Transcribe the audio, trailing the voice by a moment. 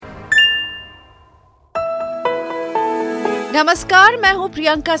नमस्कार, मैं हूं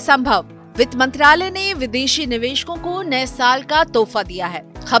प्रियंका संभव। वित्त मंत्रालय ने विदेशी निवेशकों को नए साल का तोहफा दिया है।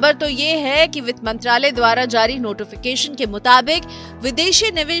 खबर तो ये है कि वित्त मंत्रालय द्वारा जारी नोटिफिकेशन के मुताबिक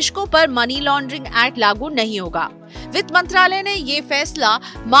विदेशी निवेशकों पर मनी लॉन्ड्रिंग एक्ट लागू नहीं होगा। वित्त मंत्रालय ने ये फैसला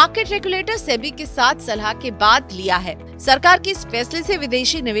मार्केट रेगुलेटर सेबी के साथ सलाह के बाद लिया है। सरकार के इस फैसले से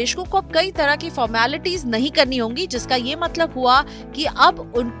विदेशी निवेशकों को अब कई तरह की फॉर्मेलिटीज नहीं करनी होंगी, जिसका ये मतलब हुआ कि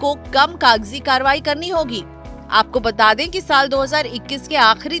अब उनको कम कागजी कार्रवाई करनी होगी। आपको बता दें कि साल 2021 के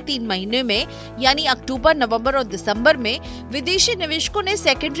आखिरी 3 महीने में यानी अक्टूबर, नवंबर और दिसंबर में विदेशी निवेशकों ने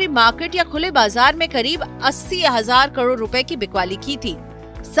सेकेंडरी मार्केट या खुले बाजार में करीब 80,000 करोड़ रुपए की बिकवाली की थी।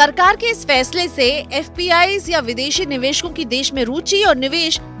 सरकार के इस फैसले से एफपीआईज या विदेशी निवेशकों की देश में रुचि और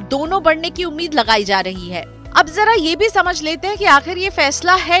निवेश दोनों बढ़ने की उम्मीद लगाई जा रही है। अब जरा ये भी समझ लेते हैं कि आखिर ये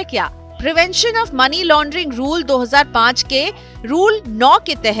फैसला है क्या। Prevention of money laundering rule 2005 के रूल 9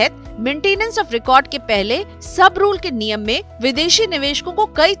 के तहत मेंटेनेंस ऑफ रिकॉर्ड के पहले सब रूल के नियम में विदेशी निवेशकों को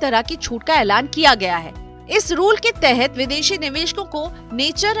कई तरह की छूट का ऐलान किया गया है। इस रूल के तहत विदेशी निवेशकों को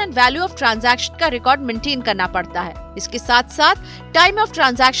nature and value of transaction का रिकॉर्ड मेंटेन करना पड़ता है। इसके साथ साथ टाइम ऑफ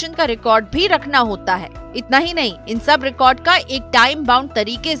ट्रांजैक्शन का रिकॉर्ड भी रखना होता है। इतना ही नहीं, इन सब रिकॉर्ड का एक टाइम बाउंड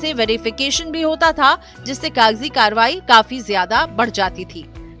तरीके से वेरिफिकेशन भी होता था, जिससे कागजी कार्रवाई काफी ज्यादा बढ़ जाती थी।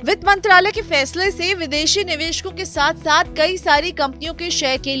 वित्त मंत्रालय के फैसले से विदेशी निवेशकों के साथ साथ कई सारी कंपनियों के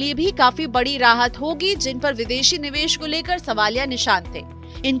शेयर के लिए भी काफी बड़ी राहत होगी, जिन पर विदेशी निवेश को लेकर सवालिया निशान थे।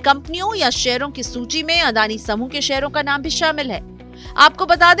 इन कंपनियों या शेयरों की सूची में अदानी समूह के शेयरों का नाम भी शामिल है। आपको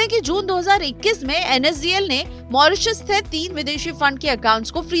बता दें कि जून 2021 में एनएसडीएल ने मॉरिशस स्थित 3 विदेशी फंड के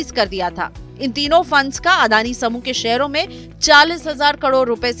अकाउंट्स को फ्रीज कर दिया था। इन तीनों फंड्स का अदानी समूह के शेयरों में 40,000 करोड़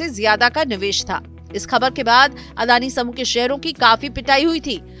रुपए से ज्यादा का निवेश था। इस खबर के बाद अदानी समूह के शेयरों की काफी पिटाई हुई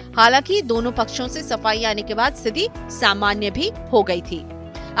थी। हालांकि दोनों पक्षों से सफाई आने के बाद स्थिति सामान्य भी हो गई थी।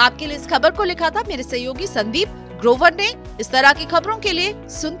 आपके लिए इस खबर को लिखा था मेरे सहयोगी संदीप ग्रोवर ने। इस तरह की खबरों के लिए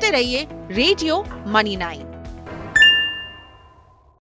सुनते रहिए रेडियो मनी 9।